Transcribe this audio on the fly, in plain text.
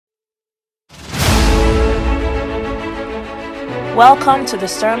Welcome to the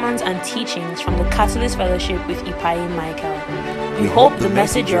sermons and teachings from the Catalyst Fellowship with Ipai Michael. We hope the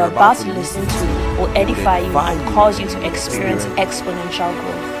message you're about to listen to will edify you and cause you to experience exponential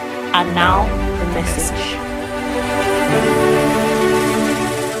growth. And now, the message.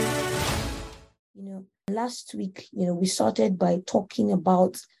 Last week, we started by talking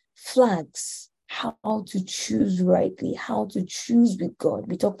about flags, how to choose rightly, how to choose with God.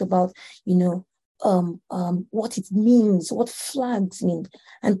 We talked about, what it means, what flags mean.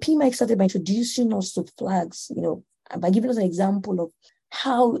 And P. Mike started by introducing us to flags, by giving us an example of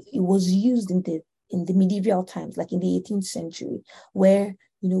how it was used in the medieval times, like in the 18th century, where,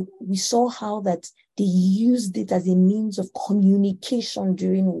 we saw how that they used it as a means of communication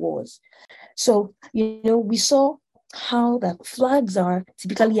during wars. So, we saw how that flags are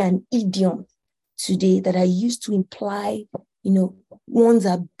typically an idiom today that are used to imply, one's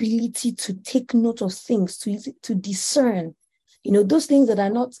ability to take note of things, to discern, those things that are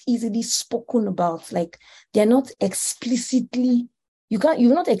not easily spoken about, like they're not explicitly, you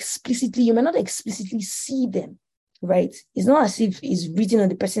may not explicitly see them, right? It's not as if it's written on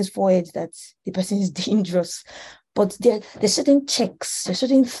the person's forehead that the person is dangerous. But there's certain checks, there's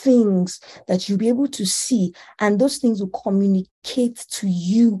certain things that you'll be able to see, and those things will communicate to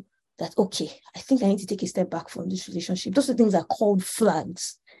you that, okay, I think I need to take a step back from this relationship. Those things are called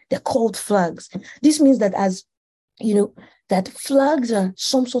flags. They're called flags. This means that that flags are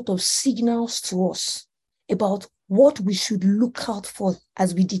some sort of signals to us about what we should look out for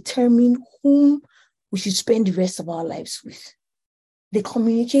as we determine whom we should spend the rest of our lives with. They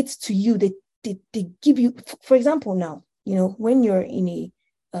communicate to you, they give you, for example, now, when you're in a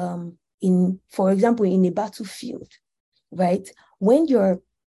battlefield, right? When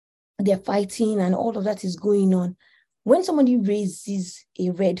they're fighting and all of that is going on, when somebody raises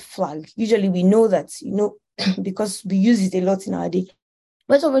a red flag, usually we know that, because we use it a lot in our day.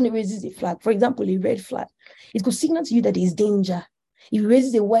 When somebody raises a flag, for example, a red flag, it could signal to you that there's danger. If he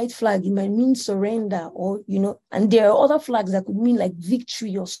raises a white flag, it might mean surrender, or, and there are other flags that could mean like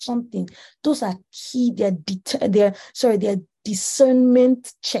victory or something. Those are key. They're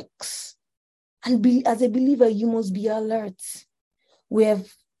discernment checks. And as a believer, you must be alert.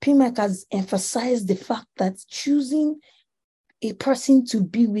 PMAC has emphasized the fact that choosing a person to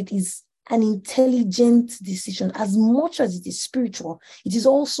be with is an intelligent decision. As much as it is spiritual, it is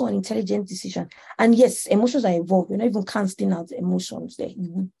also an intelligent decision. And yes, emotions are involved. You're not even canceling out emotions there.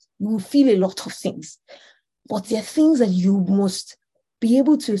 You will feel a lot of things. But there are things that you must be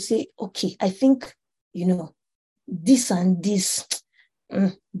able to say, okay, I think, this and this,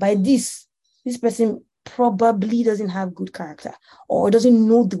 by this person probably doesn't have good character or doesn't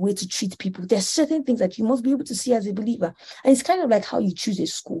know the way to treat people. There's certain things that you must be able to see as a believer. And it's kind of like how you choose a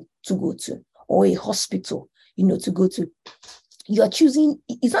school to go to or a hospital, to go to. You are choosing,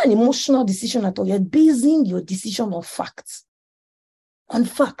 it's not an emotional decision at all. You're basing your decision on facts. On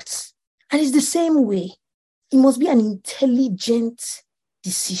facts. And it's the same way. It must be an intelligent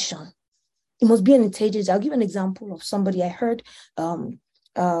decision. It must be an intelligent. I'll give an example of somebody I heard,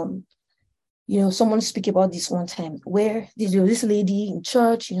 someone speak about this one time where there was this lady in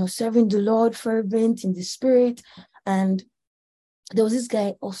church, serving the Lord, fervent in the spirit. And there was this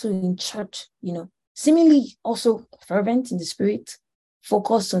guy also in church, seemingly also fervent in the spirit,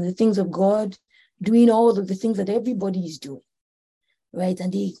 focused on the things of God, doing all of the things that everybody is doing. Right.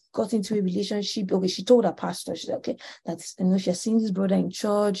 And they got into a relationship. Okay, she told her pastor, she said, okay, that's, she has seen this brother in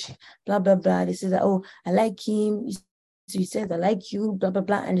church, blah, blah, blah. They said that, oh, I like him. So he said, I like you, blah, blah,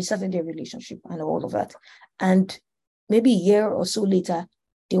 blah. And they started their relationship and all of that. And maybe a year or so later,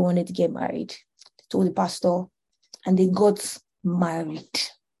 they wanted to get married. They told the pastor and they got married.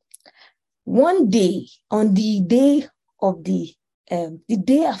 One day, on the day of the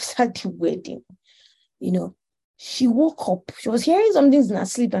day after the wedding, she woke up. She was hearing some things in her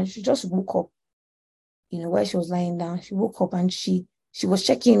sleep and she just woke up, while she was lying down. She woke up and she was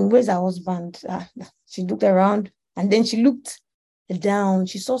checking, where's her husband? She looked around. And then she looked down.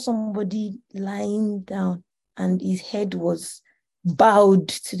 She saw somebody lying down and his head was bowed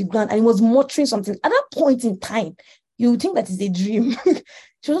to the ground and he was muttering something. At that point in time, you would think that it's a dream.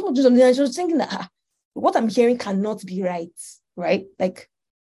 She was muttering something and she was thinking that what I'm hearing cannot be right? Like,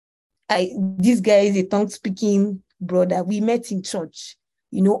 this guy is a tongue-speaking brother. We met in church.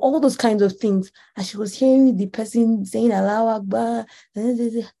 All those kinds of things. And she was hearing the person saying, Allahu Akbar.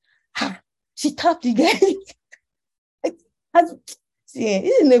 She tapped the guy. It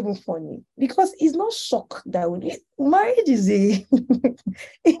isn't even funny because it's not shock that marriage is a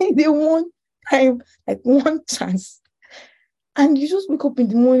one time, like one chance, and you just wake up in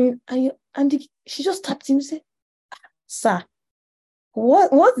the morning and she just tapped him and said, "Sir,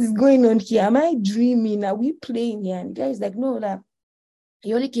 what is going on here? Am I dreaming? Are we playing here? And the guy is like, no, that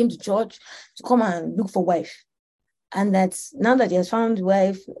he only came to church to come and look for wife. And that's now that he has found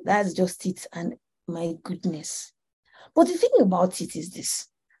wife, that's just it. And my goodness. But the thing about it is this.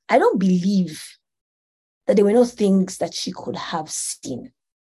 I don't believe that there were no things that she could have seen.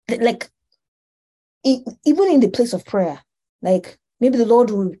 Like, even in the place of prayer, like maybe the Lord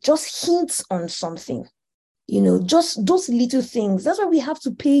will just hint on something, just those little things. That's why we have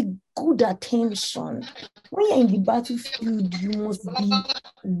to pay good attention. When you're in the battlefield, you must be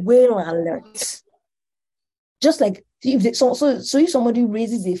well alert. Just like if somebody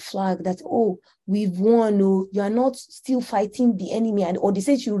raises a flag that, oh, we've won, no, you are not still fighting the enemy, or they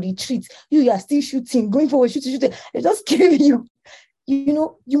say you retreat, you are still shooting, going forward, shooting, they're just killing you.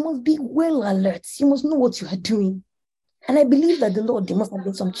 You must be well alert. You must know what you are doing. And I believe that the Lord, there must have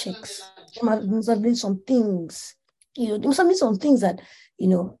been some checks. There must have been some things, there must have been some things that,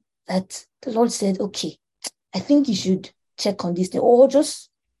 that the Lord said, okay, I think you should check on this thing, or just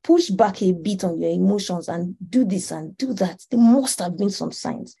push back a bit on your emotions and do this and do that. There must have been some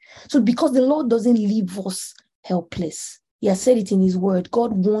signs. So because the Lord doesn't leave us helpless, He has said it in His word.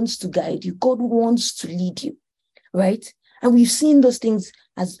 God wants to guide you. God wants to lead you, right? And we've seen those things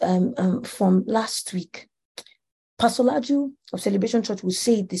as from last week. Pastor Laju of Celebration Church will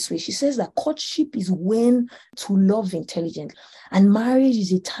say it this way. She says that courtship is when to love intelligently, and marriage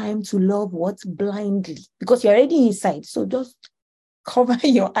is a time to love what? Blindly, because you're already inside. So just cover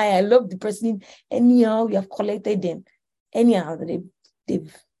your eye. I love the person. Anyhow, you have collected them. Anyhow,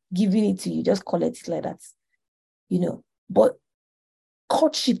 they've given it to you. Just collect it like that. But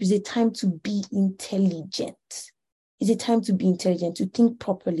courtship is a time to be intelligent. It's a time to be intelligent, to think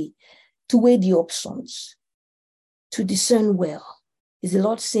properly, to weigh the options, to discern well. Is the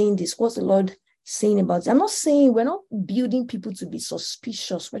Lord saying this? What's the Lord saying about it? I'm not saying, we're not building people to be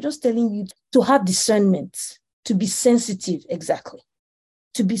suspicious. We're just telling you to have discernment, to be sensitive, exactly.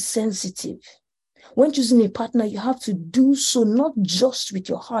 To be sensitive. When choosing a partner, you have to do so not just with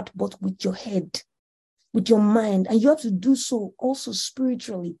your heart, but with your head, with your mind. And you have to do so also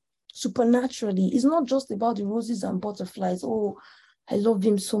spiritually, supernaturally. It's not just about the roses and butterflies. Oh, I love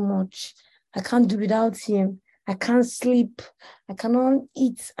him so much. I can't do without him. I can't sleep. I cannot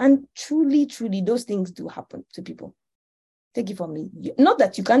eat. And truly, truly, those things do happen to people. Take it from me. Not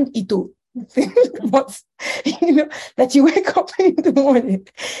that you can't eat, but that you wake up in the morning.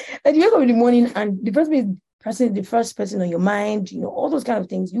 That you wake up in the morning and the first person on your mind, all those kind of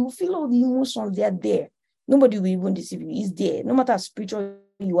things. You feel all the emotions, they are there. Nobody will even deceive you. It's there. No matter how spiritual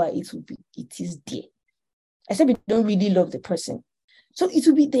you are, it is there. Except you don't really love the person. So it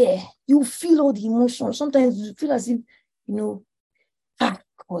will be there. You feel all the emotions. Sometimes you feel as if,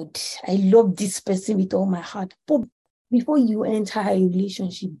 God, I love this person with all my heart. But before you enter a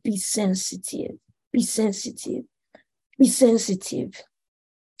relationship, be sensitive. Be sensitive. Be sensitive.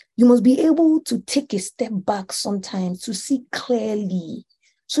 You must be able to take a step back sometimes to see clearly.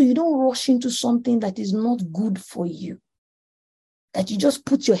 So you don't rush into something that is not good for you. That you just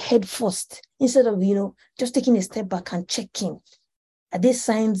put your head first instead of, just taking a step back and checking. Are there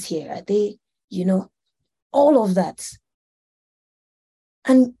signs here? Are they, all of that?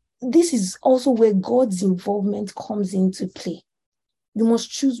 And this is also where God's involvement comes into play. You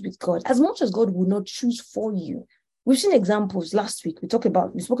must choose with God. As much as God will not choose for you. We've seen examples last week. We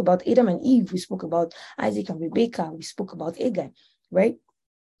spoke about Adam and Eve. We spoke about Isaac and Rebekah. We spoke about Agar, right?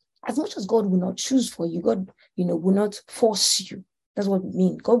 As much as God will not choose for you, God, will not force you. That's what we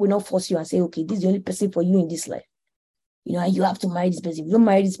mean. God will not force you and say, okay, this is the only person for you in this life. And you have to marry this person. If you don't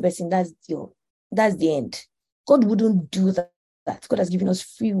marry this person, that's the end. God wouldn't do that. God has given us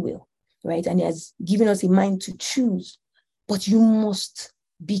free will, right? And He has given us a mind to choose. But you must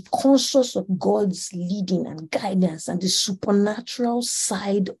be conscious of God's leading and guidance and the supernatural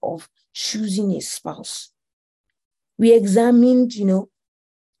side of choosing a spouse. We examined,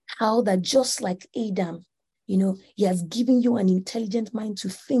 how that just like Adam, He has given you an intelligent mind to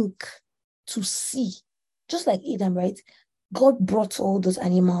think, to see. Just like Adam, right? God brought all those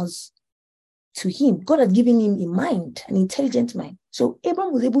animals to him. God had given him a mind, an intelligent mind. So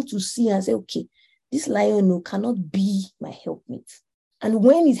Abraham was able to see and say, okay, this lion cannot be my helpmate. And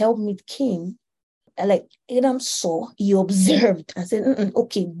when his helpmate came, like Adam saw, he observed and said,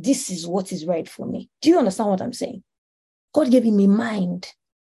 okay, this is what is right for me. Do you understand what I'm saying? God gave him a mind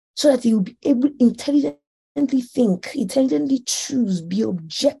so that he would be able to intelligently think, intelligently choose, be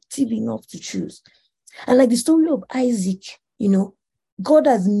objective enough to choose. And like the story of Isaac, God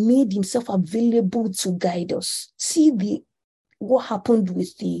has made himself available to guide us. See what happened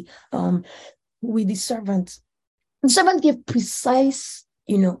with the servant. The servant gave precise,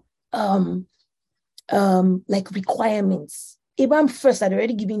 like requirements. Abraham first had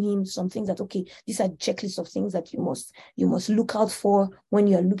already given him some things that, okay, these are checklists of things that you must look out for when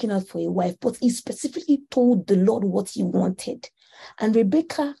you are looking out for a wife. But he specifically told the Lord what he wanted. And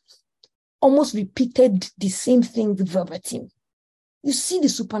Rebecca almost repeated the same thing verbatim. You see the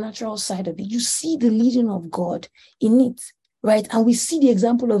supernatural side of it. You see the leading of God in it, right? And we see the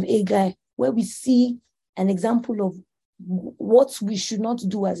example of Agai, where we see an example of what we should not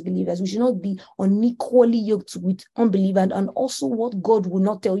do as believers. We should not be unequally yoked with unbelievers, and also what God will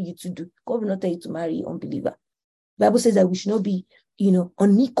not tell you to do. God will not tell you to marry unbeliever. The Bible says that we should not be,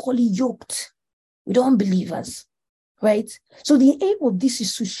 unequally yoked with unbelievers, right? So the aim of this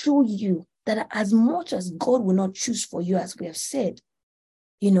is to show you that as much as God will not choose for you, as we have said,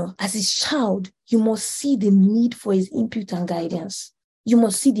 as his child, you must see the need for his input and guidance. You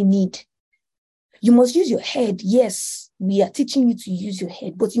must see the need. You must use your head. Yes, we are teaching you to use your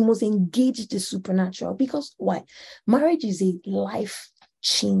head, but you must engage the supernatural. Because why? Marriage is a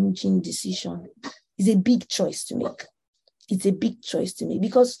life-changing decision. It's a big choice to make. It's a big choice to make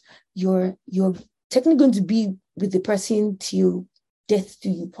because you're technically going to be with the person till death do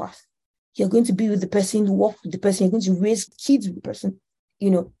you part. You're going to be with the person, walk with the person. You're going to raise kids with the person.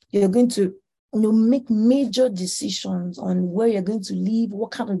 You're going to make major decisions on where you're going to live,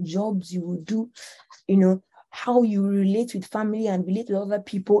 what kind of jobs you will do, how you relate with family and relate with other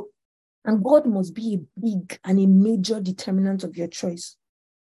people. And God must be a big and a major determinant of your choice.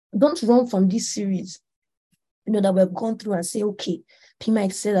 Don't run from this series, that we've gone through and say, okay, P.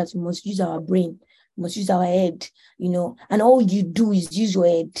 Mike said that we must use our brain, we must use our head, and all you do is use your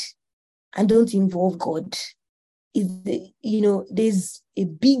head and don't involve God. There's a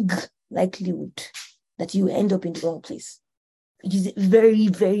big likelihood that you end up in the wrong place. It is a very,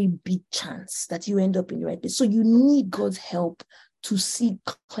 very big chance that you end up in the right place. So you need God's help to see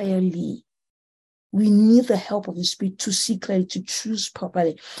clearly. We need the help of the Spirit to see clearly, to choose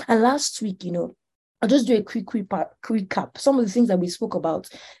properly. And last week, I'll just do a quick recap. Some of the things that we spoke about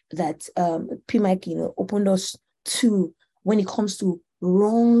that P. Mike, opened us to when it comes to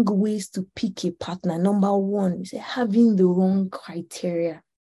wrong ways to pick a partner. Number one, we say having the wrong criteria.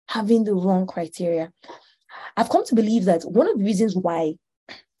 Having the wrong criteria. I've come to believe that one of the reasons why,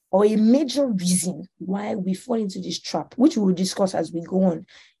 or a major reason why we fall into this trap, which we will discuss as we go on,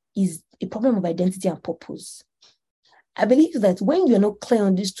 is a problem of identity and purpose. I believe that when you're not clear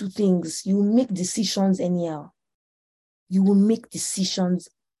on these two things, you make decisions anyhow. You will make decisions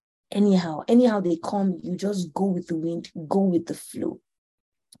anyhow. Anyhow they come, you just go with the wind, go with the flow.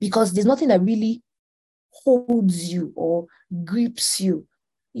 Because there's nothing that really holds you or grips you,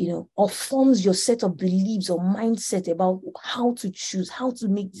 or forms your set of beliefs or mindset about how to choose, how to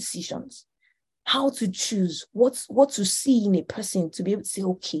make decisions, how to choose, what to see in a person to be able to say,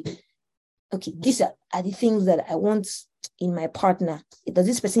 okay, these are the things that I want in my partner. Does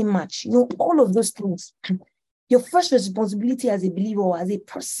this person match? All of those things. Your first responsibility as a believer or as a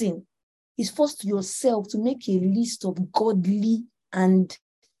person is first to yourself to make a list of godly and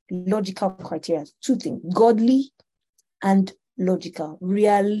logical criteria. Two things, godly and logical,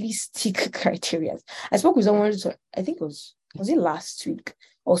 realistic criteria. I spoke with someone, I think was it last week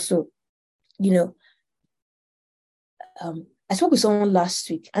also, I spoke with someone last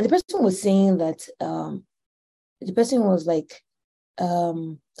week and the person was saying that the person was like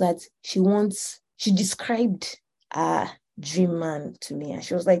that she described a dream man to me, and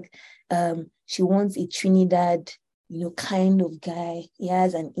she was like she wants a Trinidad kind of guy. He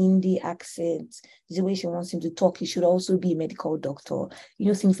has an indie accent. The way she wants him to talk, he should also be a medical doctor.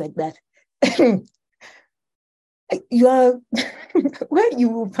 Things like that. You are where you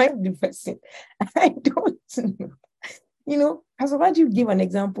will find the person. I don't know. Pastor Baju gave an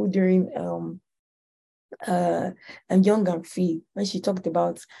example during Young and Free when she talked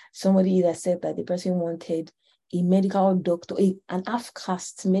about somebody that said that the person wanted a medical doctor, an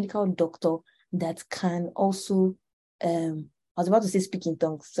half-caste medical doctor that can also I was about to say speak in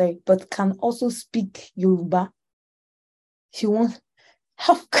tongues, sorry, but can also speak Yoruba. She wants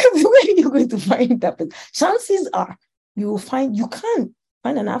where are you going to find that person? Chances are you can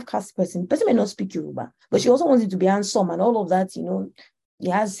find an half-caste person. The person may not speak Yoruba, but she also wants it to be handsome and all of that, he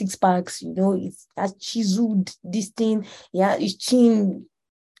has 6 packs, it has chiseled this thing, his chin,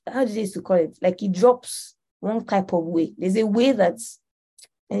 how do they used to call it? Like he drops one type of way. There's a way that's,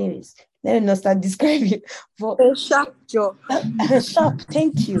 anyways, let me not start describing. But a sharp jaw. Sharp,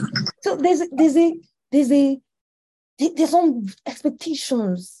 thank you. So there's some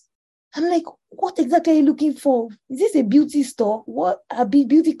expectations I'm like, what exactly are you looking for? Is this a beauty store? What a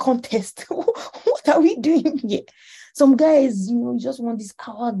beauty contest? What are we doing here? Some guys, just want this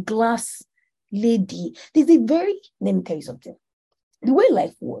hourglass lady. Let me tell you something. The way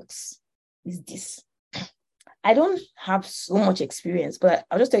life works is this. I don't have so much experience, but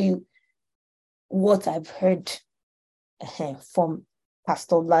I'll just tell you what I've heard from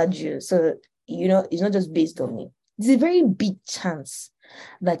Pastor Ladio. So, it's not just based on me. There's a very big chance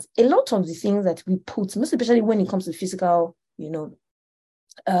that a lot of the things that we put, most especially when it comes to physical,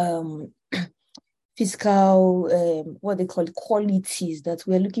 what they call qualities that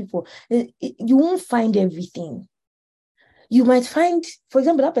we're looking for, you won't find everything. You might find, for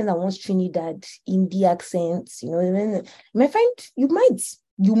example, that person that wants Trinidad, Indie accents, you might find, you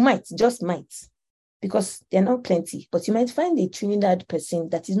might, because they're not plenty, but you might find a Trinidad person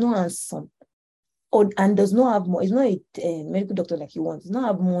that is not handsome and does not have more. It's not a medical doctor like you want. Does not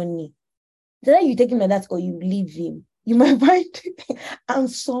have money. Either you take him like that or you leave him. You might find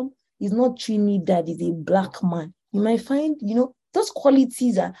handsome is not Trinidad, is a black man. You might find, those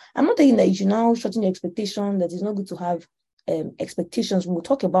qualities are. I'm not saying that you should now shorten your expectation. That it's not good to have expectations. We'll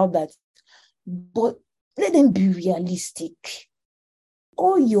talk about that, but let them be realistic.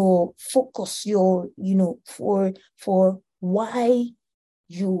 All your focus, for why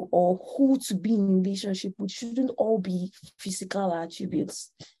you or who to be in a relationship with shouldn't all be physical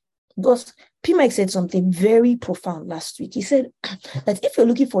attributes. Because P. Mike said something very profound last week. He said that if you're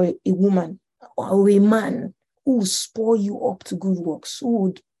looking for a woman or a man who will spur you up to good works, who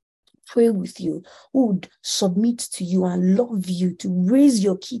would pray with you, who would submit to you and love you, to raise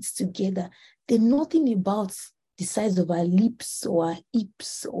your kids together, then nothing about the size of our lips or our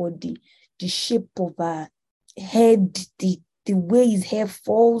hips or the shape of our head, the way his hair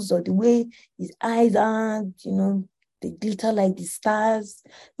falls or the way his eyes are, they glitter like the stars.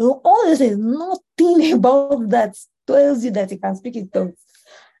 All this is nothing about that tells you that he can speak in tongues.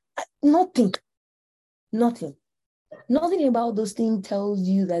 Nothing about those things tells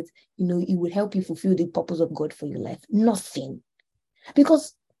you that, it will help you fulfill the purpose of God for your life. Nothing.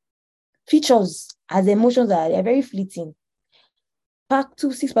 Because features as emotions they're very fleeting. Pack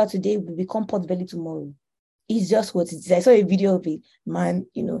 2 6 pack today will become pot belly tomorrow. It's just what it is. I saw a video of a man,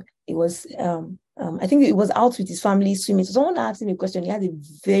 it was, I think it was out with his family swimming. So someone asked him a question. He had a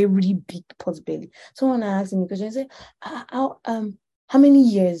very big pot belly. Someone asked him a question. He said, how many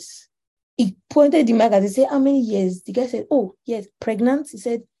years? He pointed the mic and he said, how many years? The guy said, oh, yes, pregnant? He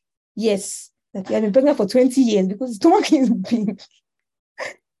said, yes. That he had been pregnant for 20 years because his stomach is big.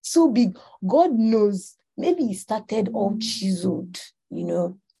 So big. God knows. Maybe he started all chiseled, he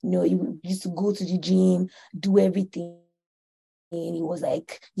used to go to the gym, do everything. And he was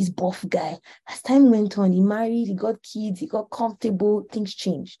like this buff guy. As time went on, he married, he got kids, he got comfortable, things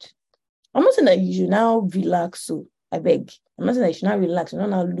changed. I'm not saying that you should now relax, so I beg. I'm not saying that you should now relax, you don't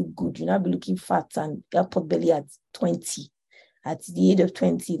now look good, you now be looking fat and got pot belly at 20, at the age of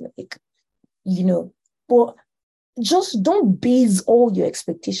 20, but just don't base all your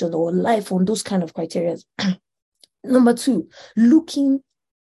expectations or life on those kind of criteria. Number 2, looking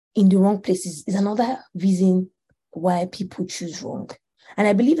in the wrong places is another reason why people choose wrong. And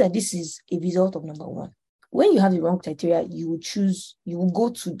I believe that this is a result of number 1. When you have the wrong criteria, you will go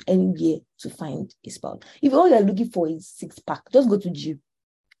to anywhere to find a spouse. If all you're looking for is 6-pack, just go to gym.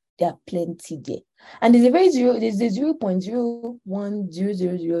 There are plenty there. And there's a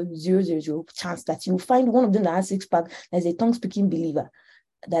 0.01000000 chance that you'll find one of them that has 6-pack, that's a tongue-speaking believer,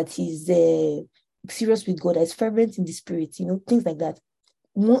 that is serious with God, that is fervent in the spirit, things like that.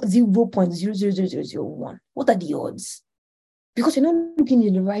 0.00001. What are the odds? Because you're not looking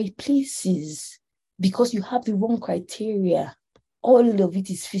in the right places, because you have the wrong criteria. All of it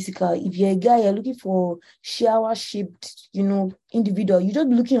is physical. If you're a guy, you're looking for shower-shaped, individual. You're just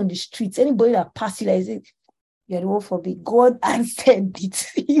looking on the streets. Anybody that passes you, like, say, you're the one for me. God answered it.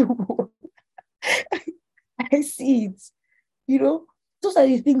 I see it. Those are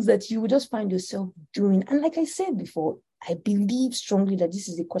the things that you will just find yourself doing. And like I said before, I believe strongly that this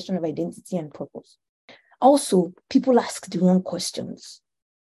is a question of identity and purpose. Also, people ask the wrong questions.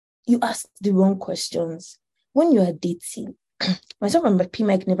 You ask the wrong questions. When you are dating, myself and P.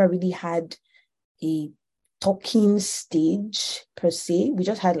 Mike never really had a talking stage per se. We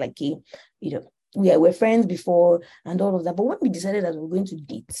just had like we were friends before and all of that. But when we decided that we were going to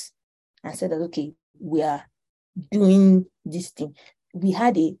date and said that, okay, we are doing this thing, we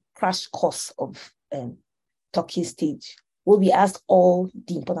had a crash course of talking stage where we asked all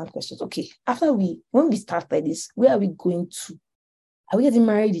the important questions. Okay, when we start like this, where are we going to? Are we getting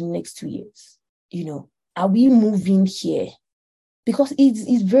married in the next 2 years? Are we moving here? because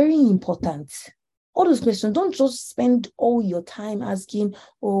it's very important. All those questions, don't just spend all your time asking,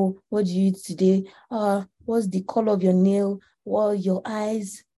 oh, what do you eat today? What's the color of your nail? What your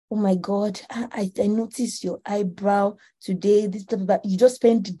eyes? Oh my God, I noticed your eyebrow today. This, blah, blah, blah. You just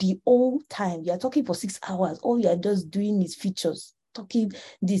spend the whole time. You're talking for 6 hours. All you're just doing is features, talking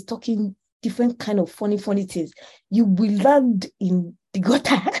different kind of funny things. You will land in the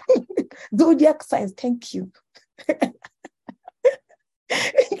gutter. Zodiac signs, thank you.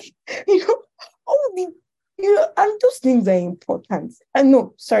 You know, all the, and those things are important. And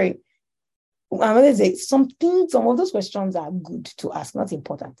no, sorry. I'm going to say some of those questions are good to ask, not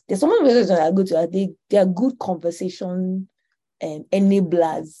important. There's some of those questions that are good to ask. They are good conversation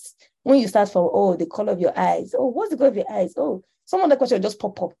enablers. When you start from, oh, the color of your eyes. Oh, what's the color of your eyes? Oh, some of the questions just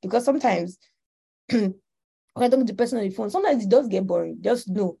pop up because sometimes when I talk to the person on the phone, sometimes it does get boring. Just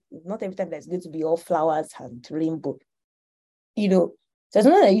know, not every time that's going to be all flowers and rainbow. So it's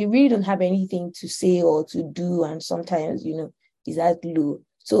not that you really don't have anything to say or to do, and sometimes, is that low.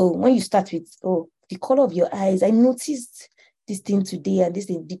 So when you start with, oh, the color of your eyes, I noticed this thing today and this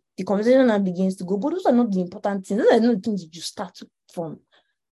thing, the conversation now begins to go, but those are not the important things. Those are not the things you start from.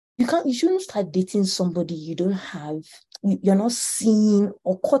 You shouldn't start dating somebody you don't have, you're not seeing,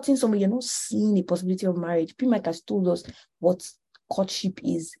 or courting somebody, you're not seeing the possibility of marriage. P-Mike has told us what courtship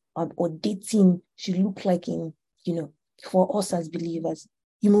is, or dating should look like in, for us as believers.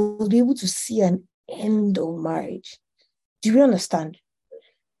 You must be able to see an end of marriage. Do you understand?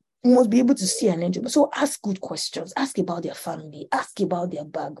 You must be able to see an end. So ask good questions. Ask about their family. Ask about their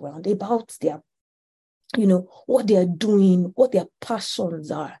background, about their, what they are doing, what their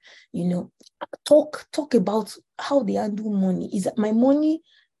passions are. Talk about how they handle money. Is that my money,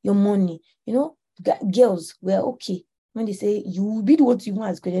 your money? Girls, we're okay. When they say, you will be what you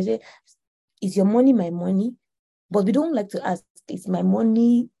want as good, they say, is your money my money? But we don't like to ask, is my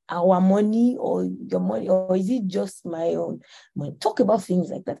money our money, or your money, or is it just my own money? Talk about things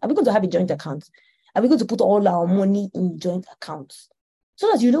like that. Are we going to have a joint account? Are we going to put all our money in joint accounts?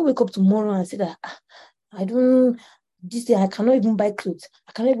 So that you don't wake up tomorrow and say that, I cannot even buy clothes.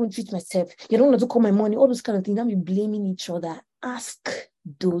 I cannot even treat myself. You don't want to call my money, all those kind of things. Now we're blaming each other. Ask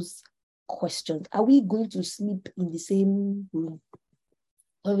those questions. Are we going to sleep in the same room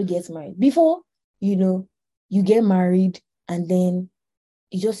when we get married? Before, you get married and then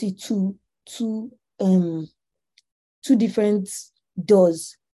you just see two different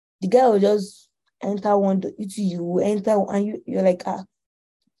doors. The guy will just enter one door, you will enter, and you're like,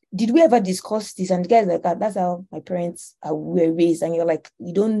 did we ever discuss this? And the guy's like, that's how my parents were raised. And you're like,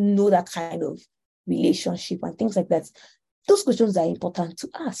 you don't know that kind of relationship and things like that. Those questions are important to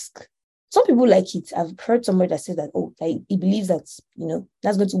ask. Some people like it. I've heard somebody that said that, he believes that,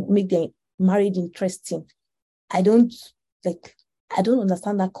 that's going to make their marriage interesting. I don't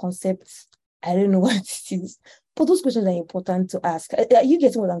understand that concept. I don't know what it is. But those questions are important to ask. Are you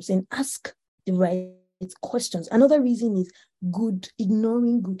getting what I'm saying? Ask the right questions. Another reason is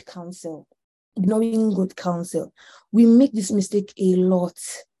ignoring good counsel. Ignoring good counsel. We make this mistake a lot.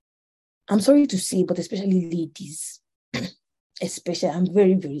 I'm sorry to say, but especially ladies. I'm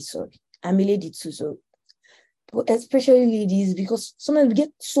very, very sorry. I'm a lady too, so. But especially ladies, because sometimes we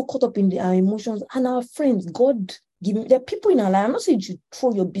get so caught up in our emotions and our friends. There are people in our life. I'm not saying you should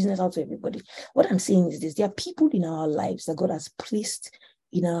throw your business out to everybody. What I'm saying is this: there are people in our lives that God has placed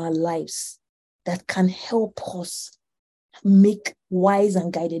in our lives that can help us make wise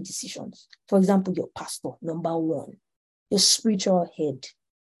and guided decisions. For example, your pastor, number one, your spiritual head,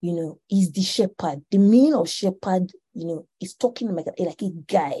 is the shepherd. The meaning of shepherd, is talking like a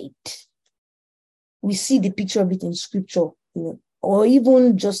guide. We see the picture of it in scripture, or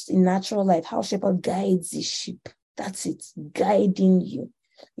even just in natural life, how shepherd guides his sheep. That's it, guiding you,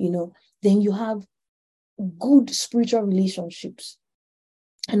 Then you have good spiritual relationships.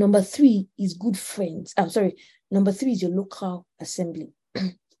 And number three is good friends. Number three is your local assembly,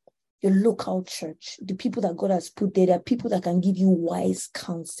 your local church, the people that God has put there. There are people that can give you wise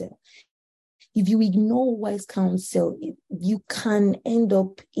counsel. If you ignore wise counsel, you can end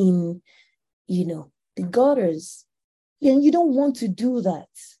up in, the gutters. And you don't want to do that.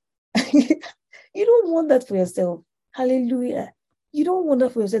 You don't want that for yourself. Hallelujah. You don't want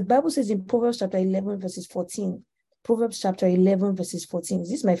that for yourself. The Bible says in Proverbs chapter 11, verses 14. Proverbs chapter 11, verses 14. Is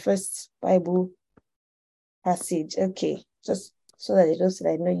this my first Bible passage? Okay. Just so that I don't say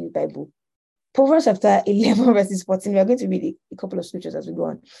that I know you Bible. Proverbs chapter 11, verses 14. We are going to read a couple of scriptures as we go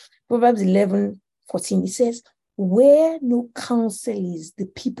on. Proverbs 11, 14. It says, where no counsel is, the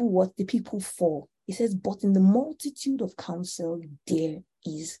people fall. It says, but in the multitude of counsel, there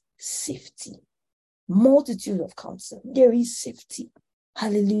is safety. multitude of counsel, there is safety.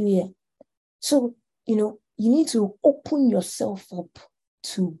 Hallelujah. So, you need to open yourself up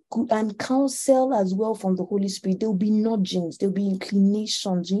to good and counsel as well from the Holy Spirit. There'll be nudgings, there'll be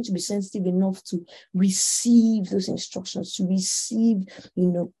inclinations. You need to be sensitive enough to receive those instructions, to receive,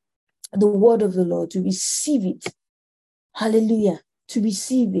 the word of the Lord, to receive it. Hallelujah. To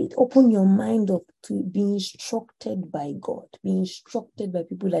receive it. Open your mind up to be instructed by God, be instructed by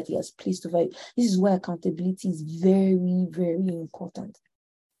people that He has placed over you. This is why accountability is very, very important.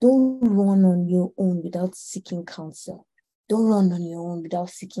 Don't run on your own without seeking counsel. Don't run on your own without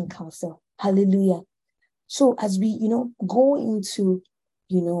seeking counsel. Hallelujah. So as we, go into,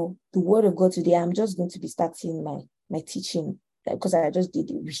 the word of God today, I'm just going to be starting my teaching because I just did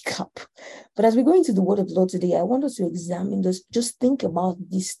a recap. But as we go into the word of the Lord today, I want us to examine this, just think about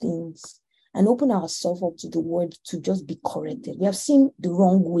these things and open ourselves up to the word to just be corrected. We have seen the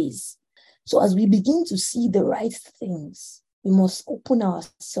wrong ways. So as we begin to see the right things, we must open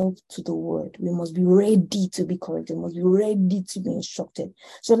ourselves to the word. We must be ready to be corrected. We must be ready to be instructed.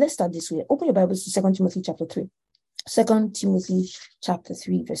 So let's start this way. Open your Bibles to 2 Timothy chapter 3. 2 Timothy chapter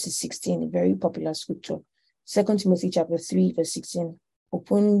 3, verses 16, a very popular scripture. 2 Timothy chapter 3, verse 16.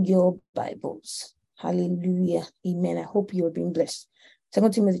 Open your Bibles. Hallelujah. Amen. I hope you are being blessed. 2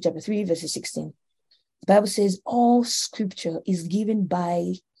 Timothy chapter 3, verses 16. The Bible says, all scripture is given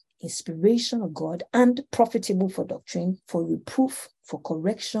by inspiration of God and profitable for doctrine, for reproof, for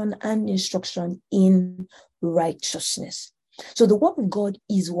correction, and instruction in righteousness. So the word of God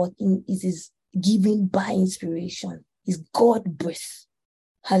is what is given by inspiration, is God breath.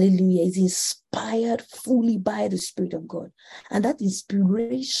 Hallelujah. Is inspired fully by the Spirit of God. And that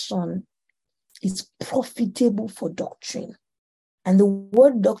inspiration is profitable for doctrine. And the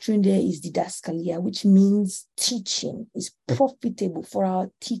word doctrine there is didaskalia, which means teaching. Is profitable for our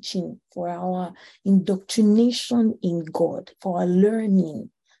teaching, for our indoctrination in God, for our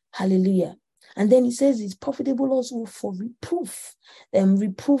learning. Hallelujah. And then it says it's profitable also for reproof.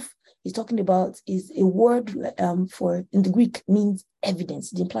 Reproof is talking about is a word for in the Greek means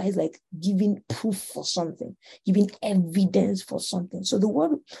evidence. It implies like giving proof for something, giving evidence for something. So the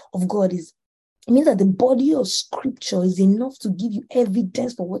word of God it means that the body of scripture is enough to give you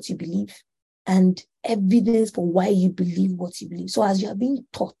evidence for what you believe and evidence for why you believe what you believe. So as you are being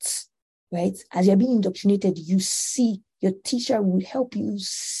taught, right, as you're being indoctrinated, you see, your teacher will help you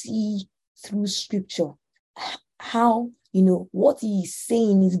see through scripture how, what he is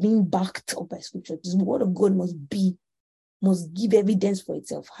saying is being backed up by scripture. The word of God must give evidence for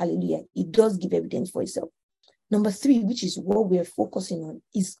itself. Hallelujah. It does give evidence for itself. Number 3, which is what we're focusing on,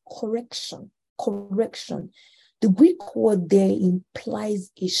 is correction. Correction. The Greek word there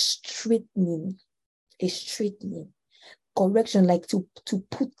implies a straightening. Correction, like to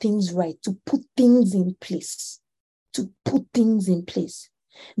put things right, to put things in place.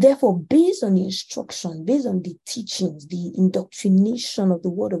 Therefore, based on the instruction, based on the teachings, the indoctrination of the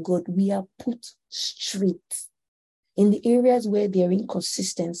word of God, we are put straight. In the areas where there are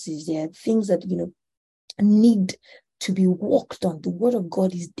inconsistencies, there are things that, need to be worked on. The word of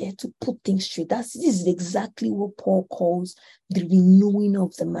God is there to put things straight. This is exactly what Paul calls the renewing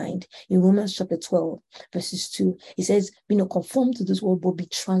of the mind. In Romans chapter 12, verses 2, it says, be not conformed to this world, but be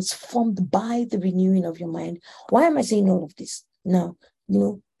transformed by the renewing of your mind. Why am I saying all of this? Now,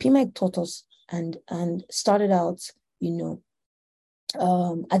 P. Mike taught us and started out,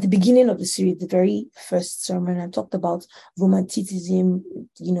 at the beginning of the series, the very first sermon, I talked about romanticism,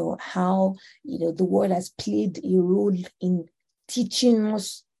 how, the word has played a role in teaching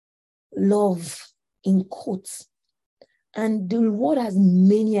us love, in quotes. And the word has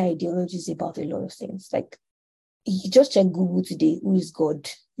many ideologies about a lot of things. Like, you just check Google today, who is God?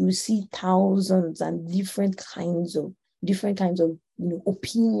 You will see thousands and different kinds of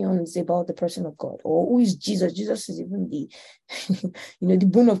opinions about the person of God, or who is Jesus. Jesus is even the the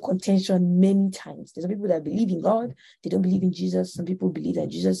bone of contention many times. There's some people that believe in God, they don't believe in Jesus. Some people believe that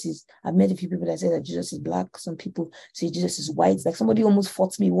Jesus is, I've met a few people that say that Jesus is black. Some people say Jesus is white. Like, somebody almost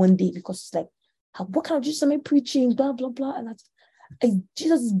fought me one day because it's like, what kind of Jesus am I preaching? Blah blah blah. And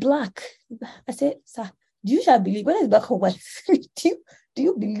Jesus is black. I said, sir, do you shall believe whether it's black or white? do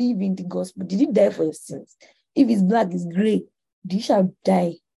you believe in the gospel? Did he die for your sins? If it's black, it's gray, he shall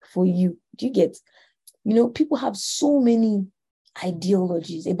die for you. Do you get? People have so many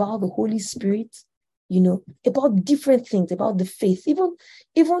ideologies about the Holy Spirit, about different things, about the faith, even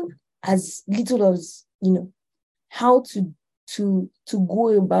as little as, how to go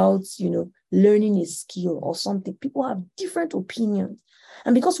about, learning a skill or something. People have different opinions.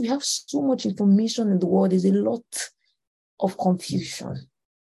 And because we have so much information in the world, there's a lot of confusion.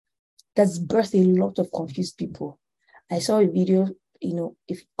 that's birthed a lot of confused people. I saw a video, a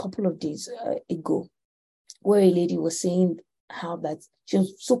couple of days ago, where a lady was saying how that she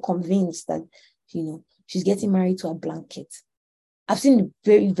was so convinced that, she's getting married to a blanket. I've seen a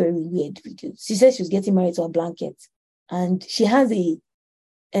very, very weird video. She said she was getting married to a blanket, and she has a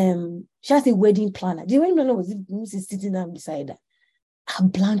wedding planner. The wedding planner was sitting down beside her, a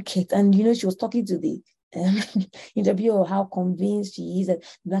blanket, and she was talking to the interviewer how convinced she is that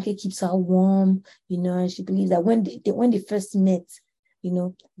the blanket keeps her warm, and she believes that when they first met, that they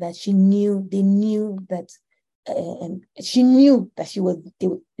knew that she knew that she was.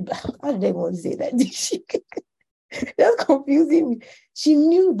 How did I want to say that? That's confusing me. She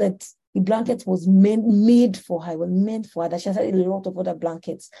knew that the blanket was made for her. It was meant for her. That she has had a lot of other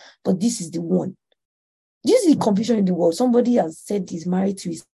blankets, but this is the one. This is the confusion in the world. Somebody has said he's married to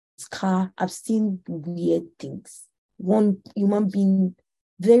his car. I've seen weird things. One human being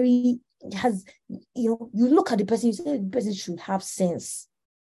has, you look at the person, you say the person should have sense.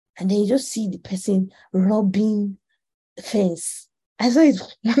 And then you just see the person rubbing fence. I saw it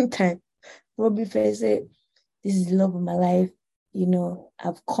one time. Rubbing fence, said, this is the love of my life.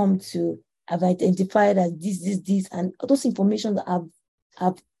 I've identified as this, and those information that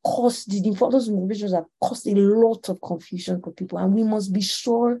have caused those information have caused a lot of confusion for people. And we must be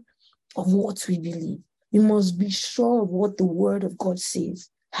sure of what we believe. We must be sure of what the word of God says.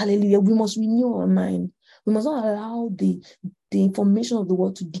 Hallelujah. We must renew our mind. We must not allow the information of the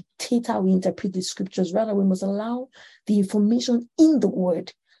world to dictate how we interpret the scriptures. Rather, we must allow the information in the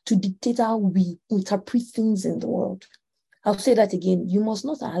word to dictate how we interpret things in the world. I'll say that again. You must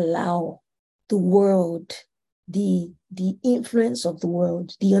not allow the world, the influence of the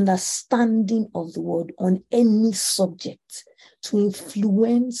world, the understanding of the world on any subject to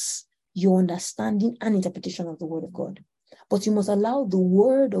influence your understanding and interpretation of the word of God. But you must allow the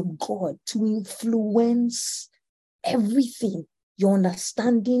word of God to influence everything, your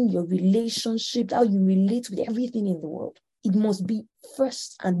understanding, your relationship, how you relate with everything in the world. It must be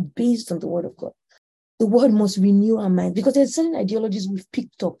first and based on the word of God. The word must renew our mind, because there's certain ideologies we've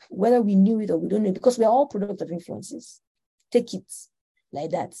picked up, whether we knew it or we don't know it, because we are all products of influences. Take it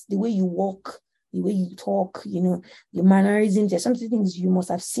like that. The way you walk, the way you talk, your mannerisms, there's some things you must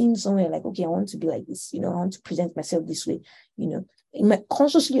have seen somewhere, like, okay, I want to be like this, I want to present myself this way,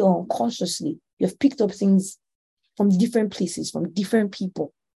 consciously or unconsciously, you've picked up things from different places, from different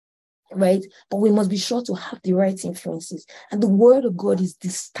people, right? But we must be sure to have the right influences. And the word of God is the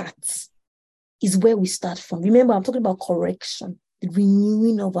start, is where we start from. Remember, I'm talking about correction, the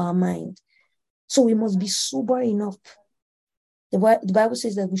renewing of our mind. So we must be sober enough. The Bible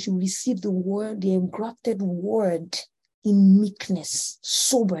says that we should receive the word, the engrafted word, in meekness,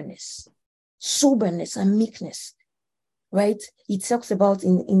 soberness and meekness, right? It talks about,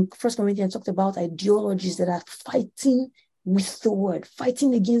 in 1 Corinthians, talks about ideologies that are fighting with the word,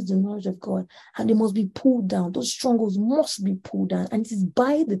 fighting against the knowledge of God, and they must be pulled down. Those strongholds must be pulled down, and it is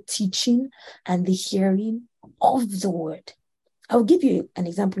by the teaching and the hearing of the word. I'll give you an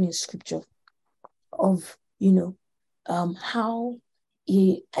example in scripture of, how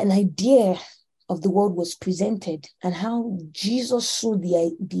an idea of the word was presented, and how Jesus saw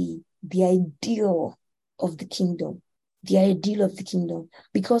the ideal of the kingdom,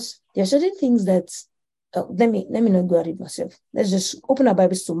 because there are certain things that, let me not go at it myself. Let's just open our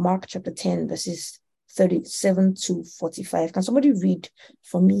Bibles to Mark chapter 10, verses 37 to 45. Can somebody read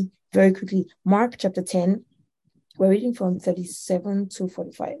for me very quickly? Mark chapter 10, we're reading from 37 to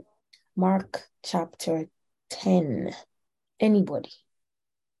 45. Mark chapter 10. Anybody?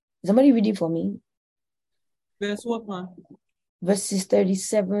 Somebody read it for me. Verse what, man? Verses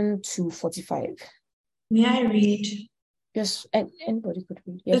 37 to 45. May I read? Yes, anybody could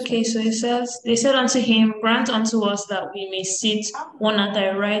read. Yes, okay, so it says, they said unto him, grant unto us that we may sit one at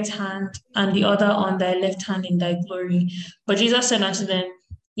thy right hand and the other on thy left hand in thy glory. But Jesus said unto them,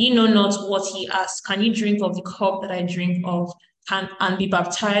 ye know not what ye ask. Can ye drink of the cup that I drink of, and be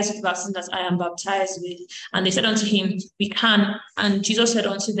baptized with baptism that I am baptized with? And they said unto him, we can. And Jesus said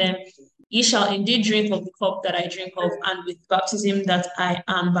unto them, ye shall indeed drink of the cup that I drink of, and with baptism that I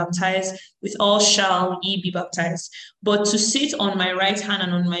am baptized, with all shall ye be baptized. But to sit on my right hand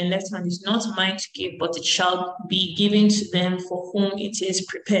and on my left hand is not mine to give, but it shall be given to them for whom it is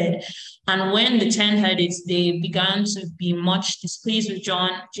prepared. And when the 10 heard it, they began to be much displeased with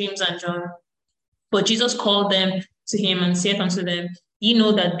James and John. But Jesus called them to him and said unto them, ye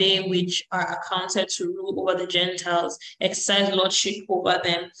know that they which are accounted to rule over the Gentiles exercise lordship over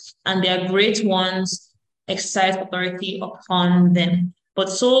them, and their great ones exercise authority upon them.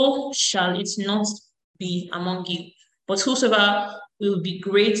 But so shall it not be among you. But whosoever will be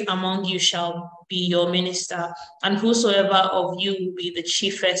great among you shall be your minister, and whosoever of you will be the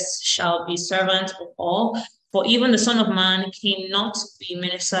chiefest shall be servant of all. For even the Son of Man came not to be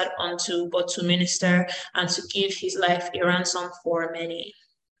ministered unto, but to minister and to give his life a ransom for many.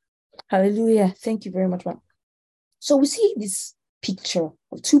 Hallelujah. Thank you very much, ma'am. So we see this picture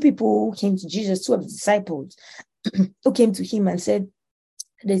of two people who came to Jesus, two of the disciples who came to him and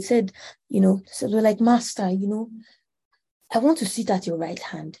they said, they're like, Master, I want to sit at your right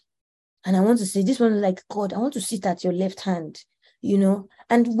hand. And I want to say, this one is like, God, I want to sit at your left hand,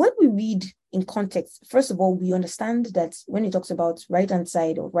 And when we read in context, first of all, we understand that when it talks about right hand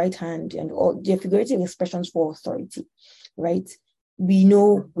side or right hand and all the figurative expressions for authority, right? We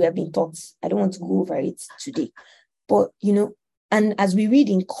know we have been taught. I don't want to go over it today. But, and as we read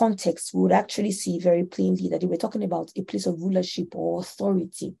in context, we would actually see very plainly that they were talking about a place of rulership or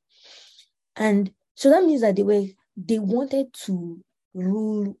authority. And so that means that they wanted to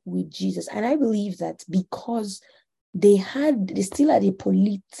rule with Jesus. And I believe that because they still had a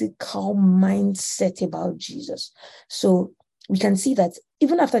political mindset about Jesus. So we can see that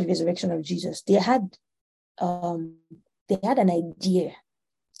even after the resurrection of Jesus, they had an idea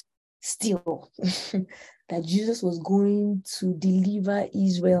still that Jesus was going to deliver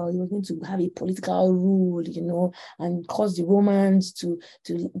Israel. He was going to have a political rule, and cause the Romans to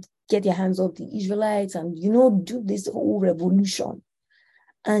get their hands off the Israelites and, do this whole revolution.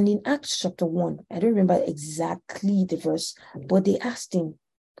 And in Acts chapter 1, I don't remember exactly the verse, but they asked him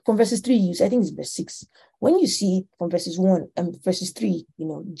from verses 3, I think it's verse 6. When you see from verses 1 and verses 3,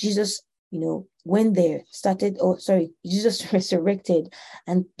 Jesus, went there, Jesus resurrected.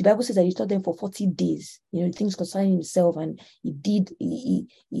 And the Bible says that he taught them for 40 days, things concerning himself. And he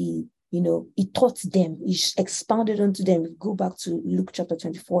taught them, he expounded unto them. Go back to Luke chapter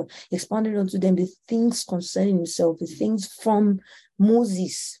 24, he expounded unto them the things concerning himself, the things from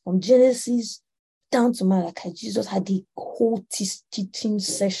Moses, from Genesis down to Malachi. Jesus had the whole teaching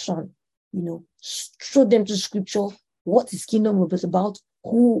session, showed them to scripture what his kingdom was about,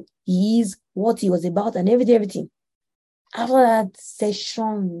 who he is, what he was about, and everything. After that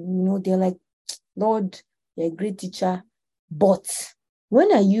session, they're like, Lord, you're a great teacher, but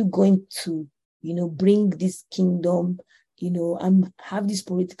when are you going to, bring this kingdom, and have this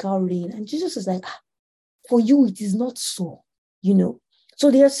political reign? And Jesus is like, for you, it is not so, So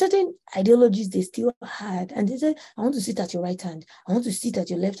there are certain ideologies they still had. And they said, I want to sit at your right hand. I want to sit at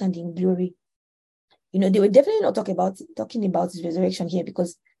your left hand in glory. They were definitely not talking about his resurrection here,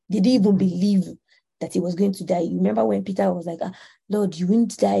 because they didn't even believe that he was going to die. You remember when Peter was like, Lord, you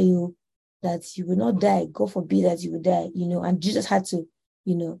won't die, that you will not die. God forbid that you will die, and Jesus had to,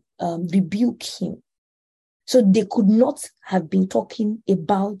 rebuke him. So they could not have been talking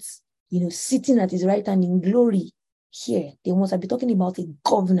about, sitting at his right hand in glory here. They must have been talking about a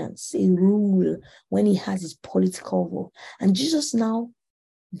governance, a rule, when he has his political role. And Jesus now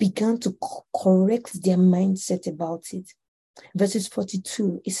began to correct their mindset about it. Verses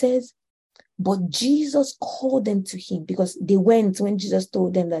 42, it says, but Jesus called them to him, because they went when Jesus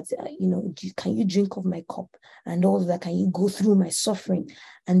told them that, can you drink of my cup and all that? Can you go through my suffering?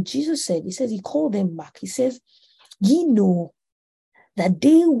 And Jesus said, he called them back. He says, ye know that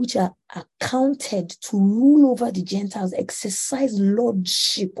they which are accounted to rule over the Gentiles exercise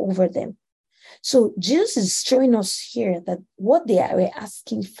lordship over them. So Jesus is showing us here that what they were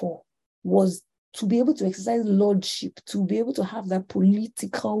asking for was to be able to exercise lordship, to be able to have that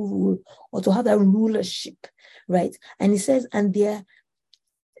political rule or to have that rulership, right? And he says, and their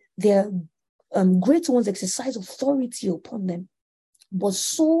great ones exercise authority upon them, but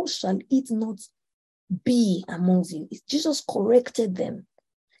so shall it not be amongst you. Jesus corrected them.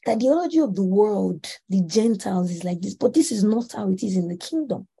 The ideology of the world, the Gentiles, is like this, but this is not how it is in the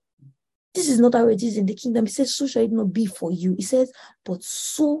kingdom. This is not how it is in the kingdom. He says, so shall it not be for you. He says, but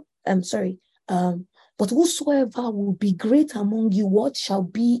whosoever will be great among you, what shall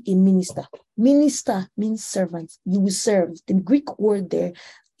be a minister? Minister means servant. You will serve. The Greek word there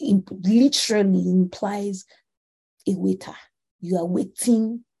literally implies a waiter. You are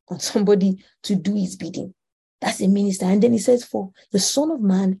waiting on somebody to do his bidding. That's a minister. And then he says, for the Son of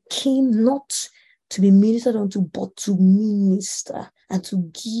Man came not to be ministered unto, but to minister and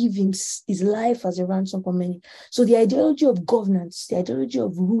to give his life as a ransom for many. So the ideology of governance, the ideology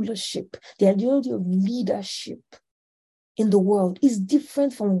of rulership, the ideology of leadership in the world is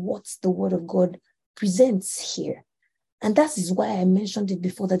different from what the Word of God presents here. And that is why I mentioned it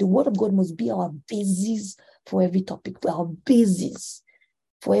before, that the Word of God must be our basis for every topic, our basis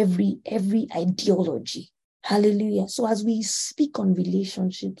for every ideology. Hallelujah. So as we speak on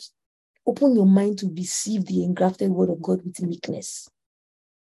relationships, Open your mind to receive the engrafted word of God with meekness.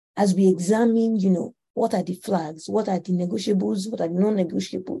 As we examine, what are the flags? What are the negotiables? What are the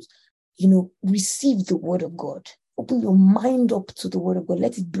non-negotiables? Receive the word of God. Open your mind up to the word of God.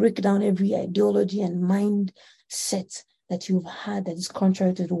 Let it break down every ideology and mindset that you've had that is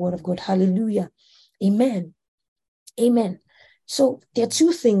contrary to the word of God. Hallelujah. Amen. Amen. So there are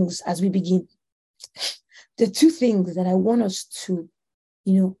two things as we begin. The two things that I want us to,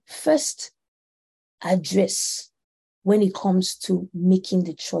 first address when it comes to making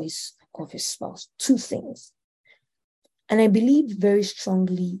the choice of a spouse. Two things. And I believe very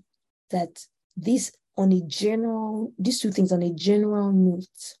strongly that these two things on a general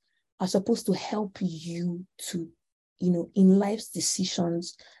note are supposed to help you to, in life's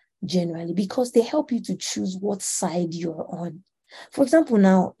decisions generally, because they help you to choose what side you're on. For example,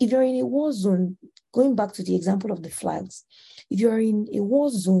 now, if you're in a war zone, going back to the example of the flags, if you're in a war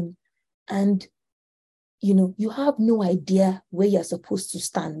zone and you have no idea where you're supposed to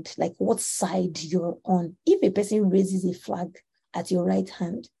stand, like what side you're on. If a person raises a flag at your right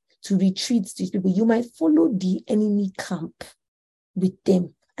hand to retreat to his people, you might follow the enemy camp with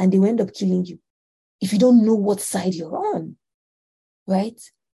them and they will end up killing you if you don't know what side you're on, right?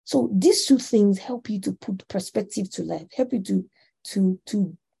 So these two things help you to put perspective to life, help you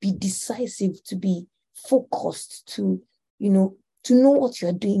to be decisive, to be focused, to know what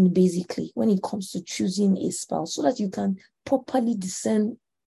you're doing basically when it comes to choosing a spouse, so that you can properly discern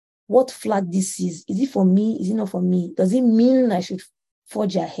what flag this is. Is it for me? Is it not for me? Does it mean I should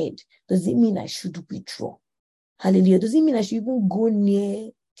forge ahead? Does it mean I should withdraw? Hallelujah. Does it mean I should even go near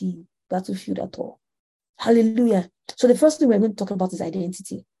the battlefield at all? Hallelujah. So the first thing we're going to talk about is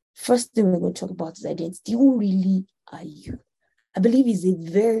identity. First thing we're going to talk about is identity. Who really are you? I believe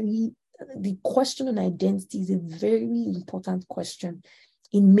the question on identity is a very important question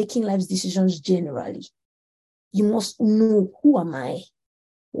in making life's decisions generally. You must know, who am I?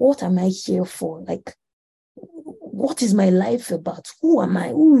 What am I here for? Like, what is my life about? Who am I?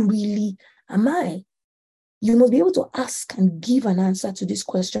 Who really am I? You must be able to ask and give an answer to this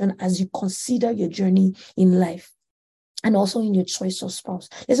question as you consider your journey in life and also in your choice of spouse.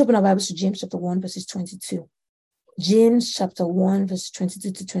 Let's open our Bibles to James chapter 1, verses 22. James chapter 1, verse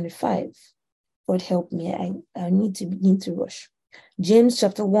 22 to 25. God help me, I need to begin to rush. James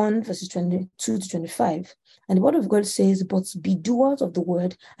chapter 1, verses 22 to 25. And the word of God says, but be doers of the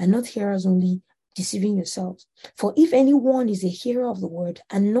word and not hearers only, deceiving yourselves. For if anyone is a hearer of the word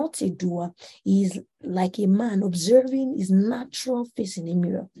and not a doer, he is like a man observing his natural face in a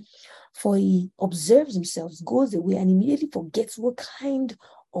mirror. For he observes himself, goes away, and immediately forgets what kind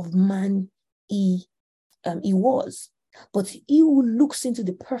of man he was. But he who looks into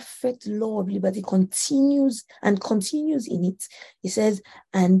the perfect law of liberty continues in it. He says,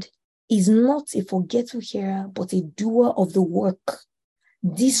 and is not a forgetful hearer, but a doer of the work.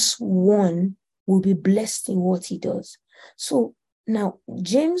 This one will be blessed in what he does. So now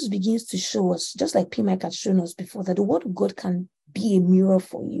James begins to show us, just like P. Mike had shown us before, that the word of God can be a mirror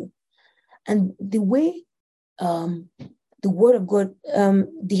for you. And the way the word of God,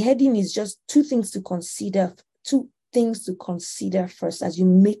 the heading is just two things to consider first as you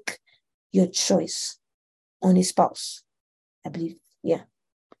make your choice on a spouse. I believe, yeah,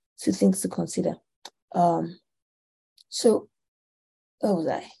 two things to consider. So, where was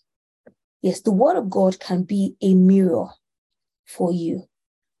I? Yes, the word of God can be a mirror for you,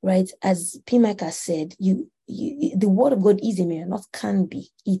 right? As P. Mike has said, the word of God is a mirror, not can be.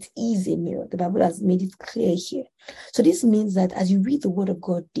 It is a mirror. The Bible has made it clear here. So this means that as you read the word of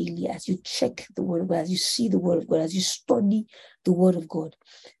God daily, as you check the word of God, as you see the word of God, as you study the word of God,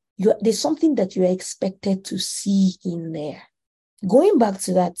 there's something that you are expected to see in there. Going back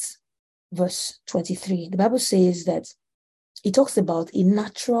to that verse 23, the Bible says that it talks about a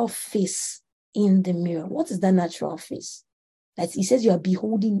natural face in the mirror. What is that natural face? Like he says, you are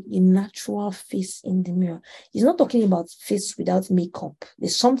beholding a natural face in the mirror. He's not talking about face without makeup.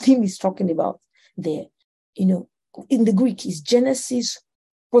 There's something he's talking about there. In the Greek, it's Genesis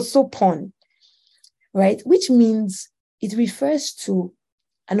prosopon, right? Which means it refers to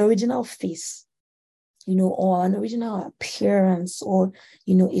an original face, or an original appearance, or,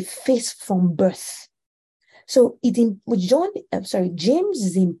 a face from birth. So James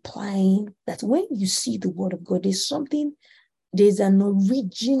is implying that when you see the word of God, there's an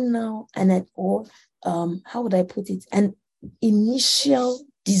original how would I put it? An initial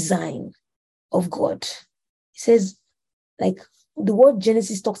design of God. It says, like the word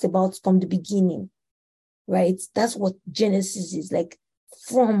Genesis talks about from the beginning, right? That's what Genesis is like.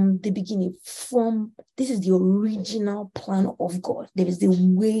 from the beginning. This is the original plan of God. There is the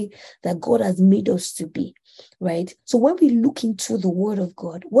way that God has made us to be, right? So when we look into the Word of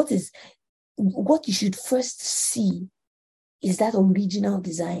God, what you should first see is that original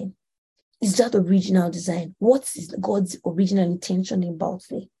design. Is that original design? What is God's original intention about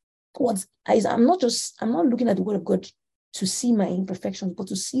me? I'm not looking at the Word of God to see my imperfections, but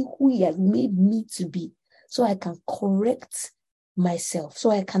to see who He has made me to be, so I can correct myself,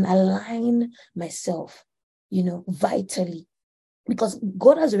 so I can align myself, vitally. Because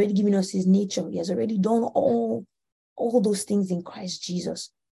God has already given us His nature. He has already done all those things in Christ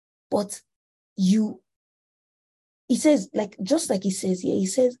Jesus. But He says, just like He says here, He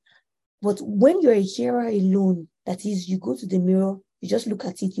says, but when you're a hearer alone, that is, you go to the mirror, you just look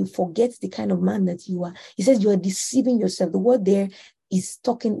at it, you forget the kind of man that you are. He says you are deceiving yourself. The word there is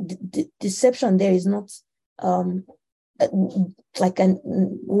talking, deception there is not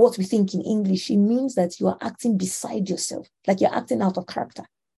what we think in English. It means that you are acting beside yourself, like you're acting out of character.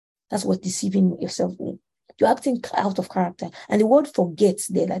 That's what deceiving yourself means. You're acting out of character. And the word forgets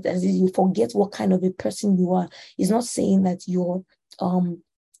there, that as you forget what kind of a person you are, is not saying that it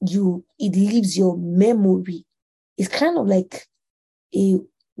leaves your memory. It's kind of like a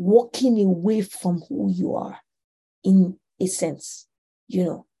walking away from who you are, in a sense,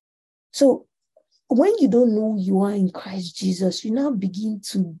 So when you don't know who you are in Christ Jesus, you now begin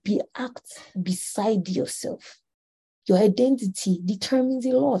to act beside yourself. Your identity determines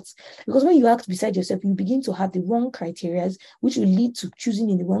a lot. Because when you act beside yourself, you begin to have the wrong criteria, which will lead to choosing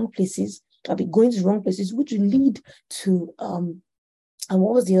in the wrong places, going to the wrong places, which will lead to and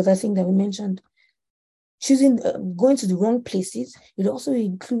what was the other thing that we mentioned? Going to the wrong places. It also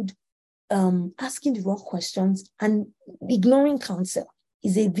include asking the wrong questions and ignoring counsel.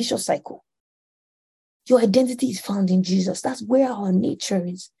 Is a vicious cycle. Your identity is found in Jesus. That's where our nature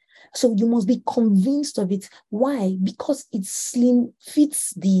is. So you must be convinced of it. Why? Because it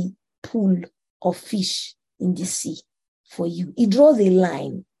fits the pool of fish in the sea for you. It draws a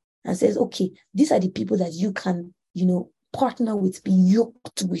line and says, okay, these are the people that you can, partner with, be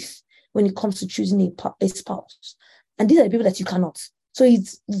yoked with when it comes to choosing a spouse. And these are the people that you cannot. So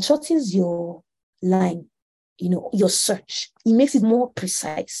it shortens your line, your search. It makes it more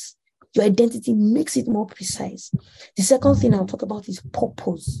precise. Your identity makes it more precise. The second thing I'll talk about is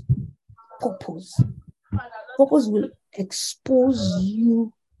purpose. Purpose. Purpose will expose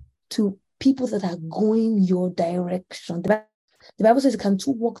you to people that are going your direction. The Bible says, can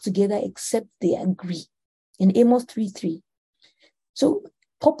two walk together except they agree? In Amos 3:3. So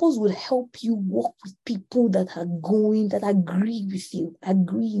purpose will help you walk with people that agree with you,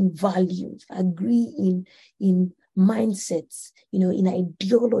 agree in values, agree in mindsets, in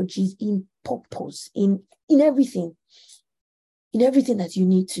ideologies, in purpose, in everything. In everything that you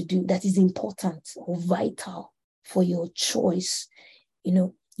need to do that is important or vital for your choice.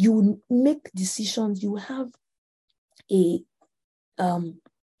 You will make decisions. You will have a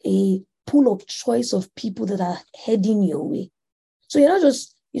pool of choice of people that are heading your way. So you're not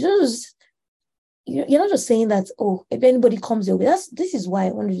just saying that, oh, if anybody comes your way, this is why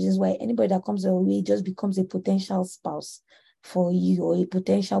one of the reasons why anybody that comes your way just becomes a potential spouse for you, or a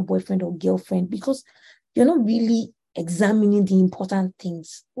potential boyfriend or girlfriend, because you're not really examining the important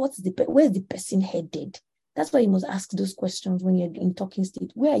things. Where's the person headed? That's why you must ask those questions when you're in talking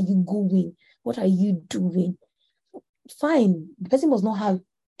state. Where are you going? What are you doing? Fine, the person must not have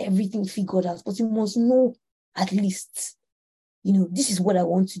everything figured out, but you must know at least, this is what I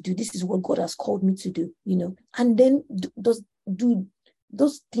want to do. This is what God has called me to do, and then do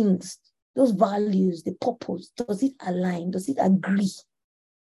those things, those values, the purpose. Does it align? Does it agree?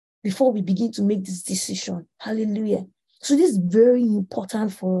 Before we begin to make this decision. Hallelujah. So this is very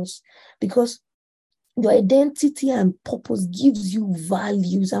important for us, because your identity and purpose gives you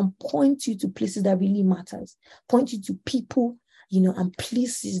values and points you to places that really matters. Point you to people, and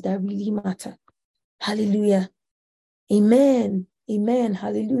places that really matter. Hallelujah. Amen. Amen.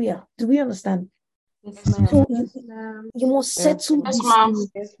 Hallelujah. Do we understand? Yes, ma'am. So you must settle these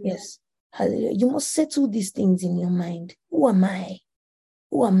things. Yes. Hallelujah. You must settle these things in your mind. Who am I?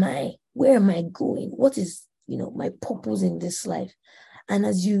 Who am I? Where am I going? What is, my purpose in this life? And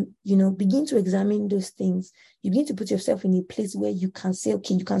as you, begin to examine those things, you begin to put yourself in a place where you can say,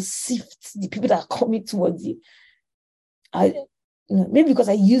 okay, you can sift the people that are coming towards you. Maybe because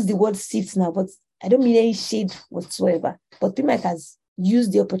I use the word sift now, but I don't mean any shade whatsoever. But P-Mike has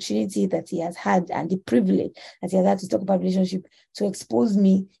used the opportunity that he has had and the privilege that he has had to talk about relationship to expose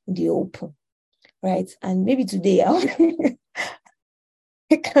me in the open, right? And maybe today I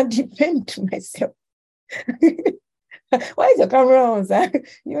can defend to myself. Why is your camera on, sir?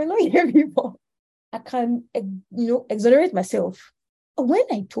 You're not here before. I can, exonerate myself. When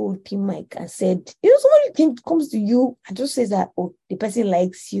I told P. Mike, I said, somebody comes to you and just says that, oh, the person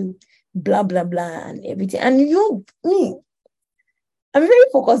likes you, blah, blah, blah, and everything. And me, I'm a very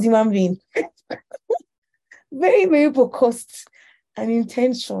focused human being. Very, very focused and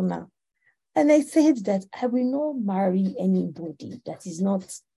intentional. And I said that I will not marry anybody that is not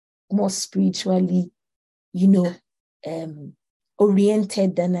more spiritually,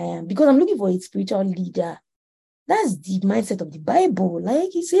 oriented than I am, because I'm looking for a spiritual leader. That's the mindset of the Bible. Like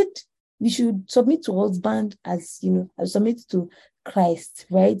he said, we should submit to husband as, submit to Christ,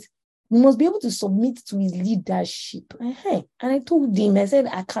 right? We must be able to submit to his leadership. And I told him, I said,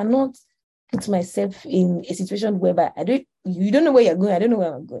 I cannot put myself in a situation whereby you don't know where you're going, I don't know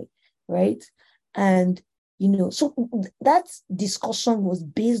where I'm going, right? And, so that discussion was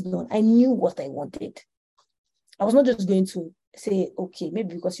based on, I knew what I wanted. I was not just going to say, okay,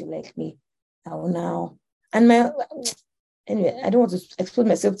 maybe because you like me, I will now. And anyway, I don't want to explain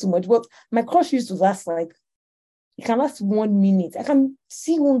myself too much, but my crush used to last it can last 1 minute. I can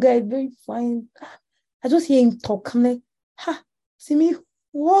see one guy very fine. I just hear him talk. I'm like, see me,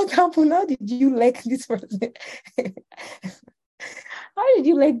 what happened? How did you like this person? How did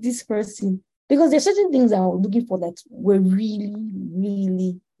you like this person? Because there's certain things I was looking for that were really,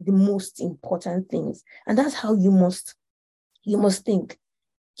 really the most important things. And that's how you must think.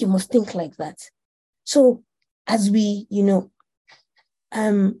 You must think like that. So as we,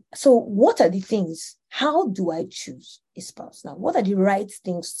 so what are the things? How do I choose a spouse? Now, what are the right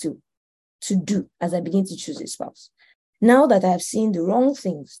things to do as I begin to choose a spouse? Now that I've seen the wrong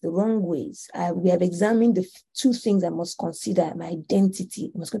things, the wrong ways, we have examined the two things I must consider: my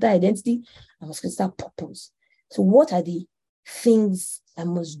identity. I must consider identity. I must consider purpose. So what are the things I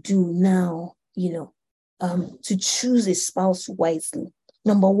must do now, to choose a spouse wisely?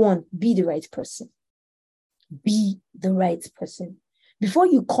 Number one, be the right person. Be the right person. Before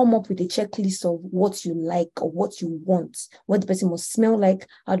you come up with a checklist of what you like or what you want, what the person must smell like,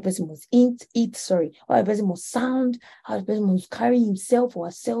 how the person must eat, how the person must sound, how the person must carry himself or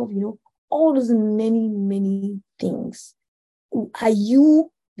herself, all those many, many things. Are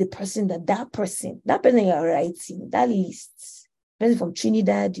you the person that person you're writing, that list, person from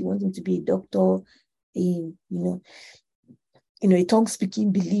Trinidad, you want him to be a doctor, a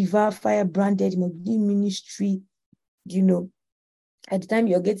tongue-speaking believer, fire-branded, ministry, at the time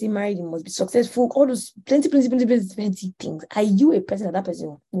you're getting married, you must be successful, all those plenty things. Are you a person that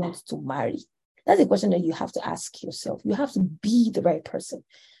person wants to marry? That's a question that you have to ask yourself. You have to be the right person.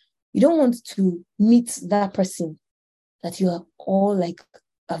 You don't want to meet that person that you are all have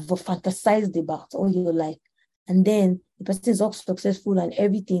fantasized about all your life. And then the person is all successful and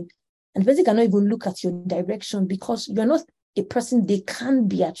everything. And the person cannot even look at your direction because you're not a person they can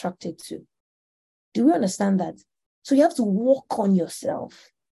be attracted to. Do we understand that? So you have to work on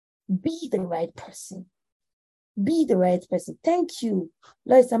yourself. Be the right person. Be the right person. Thank you.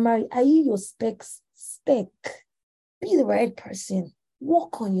 Lois Amari, are you your spec? Be the right person.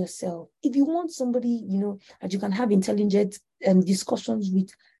 Work on yourself. If you want somebody, that you can have intelligent discussions with,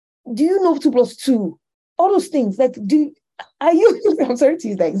 do you know 2 + 2? All those things. Are you, I'm sorry to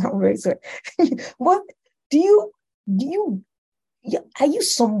use that example, I'm very sorry. But are you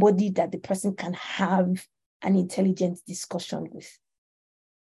somebody that the person can have an intelligent discussion with?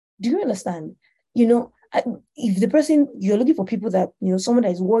 Do you understand? If the person, you're looking for people that, someone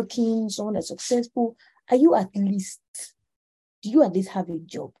that is working, someone that's successful, do you at least have a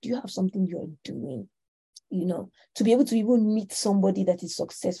job? Do you have something you're doing, to be able to even meet somebody that is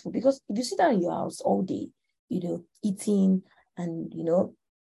successful? Because if you sit down in your house all day, eating and, you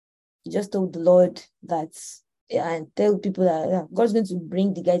just told the Lord that, and tell people that God's going to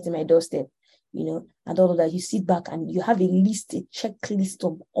bring the guy to my doorstep, and all of that, you sit back and you have a checklist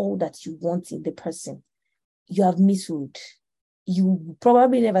of all that you want in the person. You have misruled. You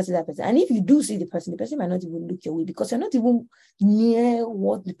probably never see that person. And if you do see the person might not even look your way because you're not even near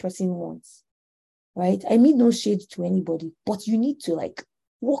what the person wants, right? I mean, no shade to anybody, but you need to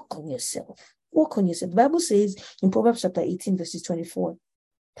work on yourself. Work on yourself. The Bible says in Proverbs chapter 18, verses 24,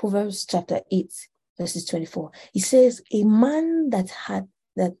 Proverbs chapter 8, verses 24, it says, a man that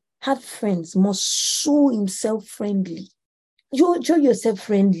had friends must show himself friendly. Show yourself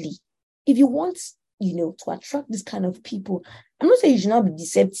friendly. If you want, to attract this kind of people, I'm not saying you should not be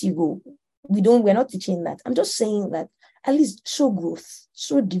deceptive. We're not teaching that. I'm just saying that at least show growth,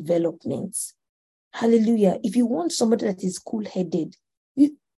 show development. Hallelujah. If you want somebody that is cool-headed,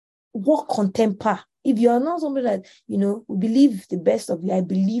 you work on temper. If you are not somebody that, we believe the best of you, I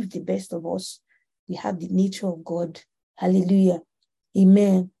believe the best of us. We have the nature of God. Hallelujah.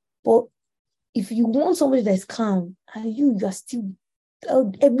 Amen. But if you want somebody that's calm and you are still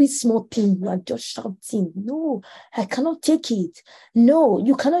every small thing you are just shouting, no, I cannot take it. No,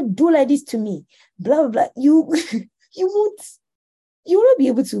 you cannot do like this to me. Blah blah blah. You will not be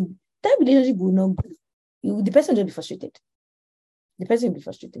able to. That relationship will not go. The person will be frustrated. The person will be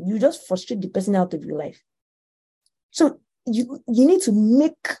frustrated. You just frustrate the person out of your life. So you need to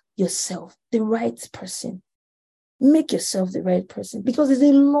make yourself the right person. Make yourself the right person, because there's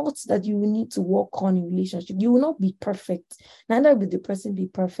a lot that you will need to work on in relationship. You will not be perfect. Neither will the person be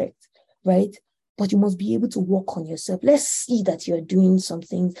perfect, right? But you must be able to work on yourself. Let's see that you're doing some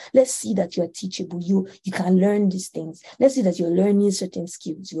things. Let's see that you're teachable. You can learn these things. Let's see that you're learning certain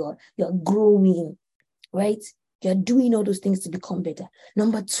skills. You're growing, right? You're doing all those things to become better.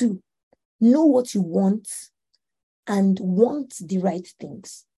 Number 2, know what you want and want the right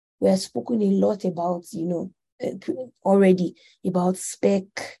things. We have spoken a lot about, already about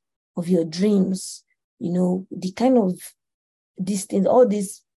spec of your dreams, the kind of these things, all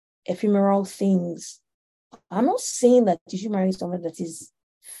these ephemeral things. I'm not saying that you should marry someone that is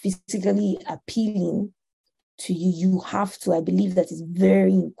physically appealing to you. You have to. I believe that is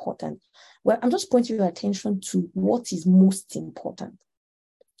very important. Well, I'm just pointing your attention to what is most important.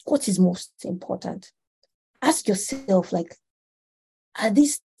 What is most important? Ask yourself, are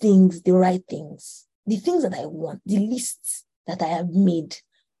these things the right things? The things that I want, the lists that I have made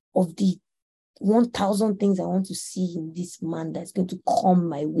of the 1,000 things I want to see in this man that's going to come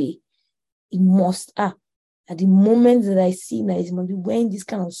my way. It must, at the moment that I see him, that he must be wearing this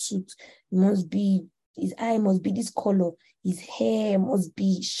kind of suit, his eye must be this color, his hair must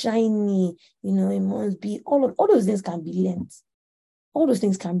be shiny, it must be, all those things can be learned. All those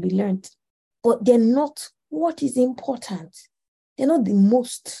things can be learned, but they're not what is important. They're not the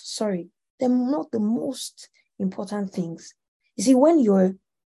most, they're not the most important things. You see, when you're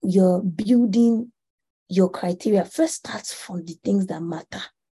building your criteria, first starts from the things that matter.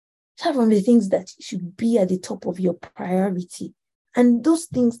 Start from the things that should be at the top of your priority. And those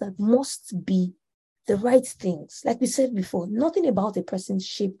things that must be the right things. Like we said before, nothing about a person's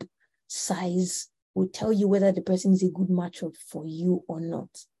shape, size will tell you whether the person is a good match for you or not.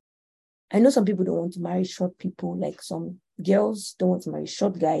 I know some people don't want to marry short people, like some girls don't want to marry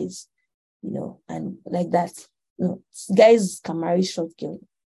short guys, and like that. Guys can marry short girls.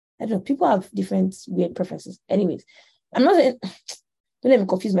 I don't know. People have different weird preferences. Anyways, I'm not saying, don't let me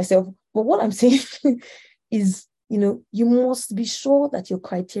confuse myself. But what I'm saying is, you must be sure that your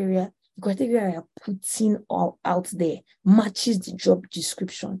criteria are putting out there matches the job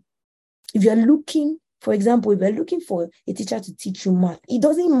description. If you're looking, for example, if you're looking for a teacher to teach you math, it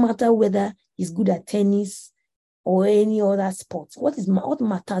doesn't matter whether he's good at tennis or any other sport. What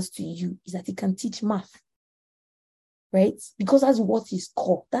matters to you is that he can teach math, right? Because that's what he's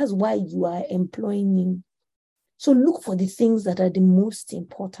called. That's why you are employing him. So look for the things that are the most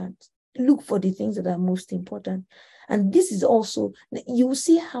important. Look for the things that are most important. And this is also, you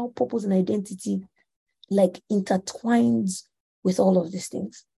see how purpose and identity intertwines with all of these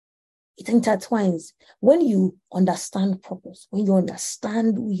things. It intertwines. When you understand purpose, when you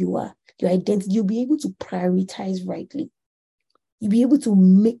understand who you are, your identity, you'll be able to prioritize rightly. You'll be able to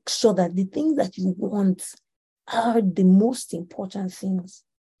make sure that the things that you want are the most important things.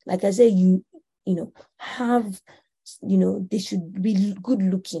 Like I said, they should be good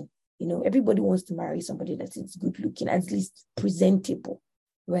looking. Everybody wants to marry somebody that is good looking, at least presentable,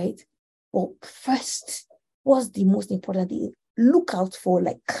 right? But first, what's the most important thing? Look out for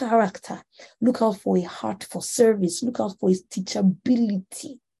character. Look out for a heart for service. Look out for his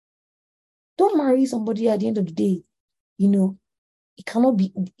teachability. Don't marry somebody at the end of the day, he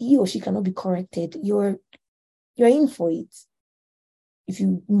or she cannot be corrected. You're in for it if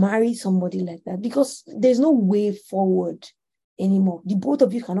you marry somebody like that, because there's no way forward anymore. The both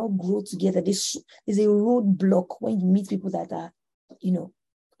of you cannot grow together. There's a roadblock when you meet people that are,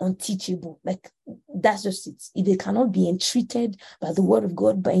 unteachable. That's just it. If they cannot be entreated by the word of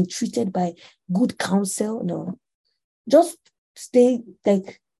God, but entreated by good counsel, no. Just stay,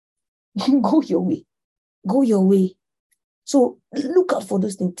 go your way. Go your way. So look out for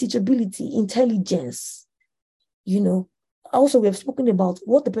those things: teachability, intelligence. Also, we have spoken about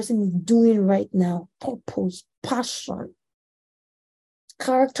what the person is doing right now, purpose, passion.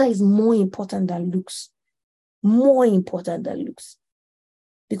 Character is more important than looks. More important than looks.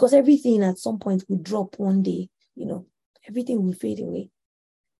 Because everything at some point will drop one day, everything will fade away.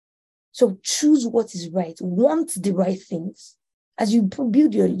 So choose what is right. Want the right things. As you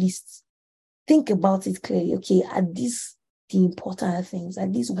build your list, think about it clearly. Okay, are these the important things? Are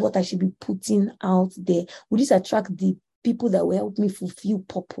these what I should be putting out there? Will this attract the people that will help me fulfill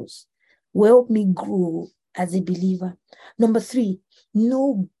purpose, will help me grow as a believer? Number 3,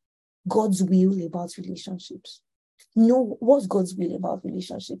 know God's will about relationships. Know what's God's will about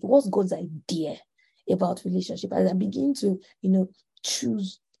relationships. What's God's idea about relationship? As I begin to,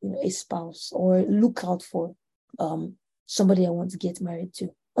 choose, a spouse or look out for somebody I want to get married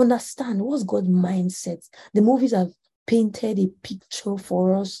to, understand what's God's mindset. The movies have painted a picture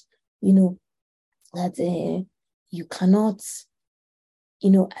for us, that you cannot,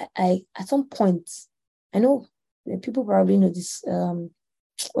 I at some point, I know people probably know this,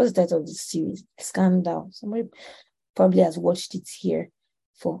 what's the title of this series? Scandal. Somebody probably has watched it here.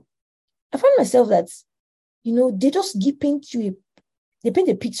 I find myself that, they just paint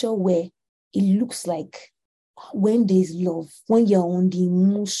a picture where it looks like when there's love, when you're on the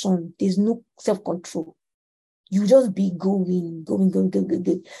emotion, there's no self-control. You just be going.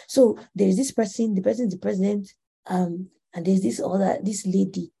 So there's this person, the person is the president, and there's this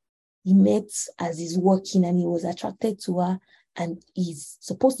lady he met as he's working, and he was attracted to her, and he's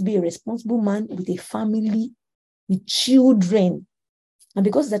supposed to be a responsible man with a family, with children. And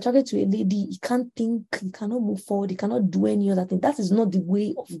because he's attracted to a lady, he can't think, he cannot move forward, he cannot do any other thing. That is not the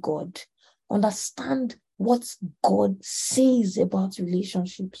way of God. Understand what God says about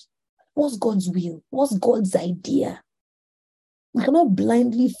relationships. What's God's will? What's God's idea? We cannot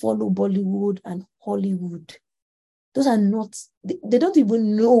blindly follow Bollywood and Hollywood. Those are not, they don't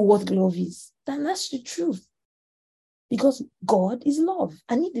even know what love is. And that's the truth. Because God is love.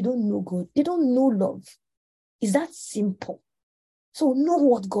 And if they don't know God, they don't know love. It's that simple. So know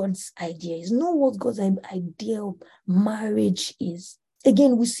what God's idea is. Know what God's idea of marriage is.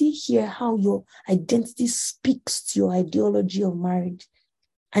 Again, we see here how your identity speaks to your ideology of marriage.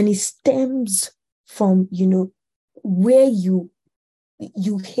 And it stems from, where you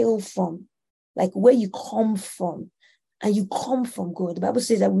hail from, like where you come from. And you come from God. The Bible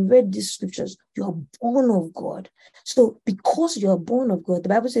says that we read these scriptures, you are born of God. So because you are born of God, the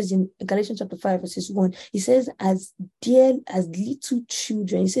Bible says in Galatians chapter 5, verses 1, it says, as little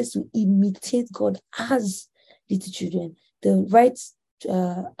children, it says to imitate God as little children. The right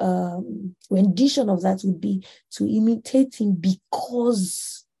rendition of that would be to imitate him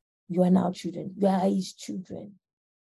because you are now children. You are his children.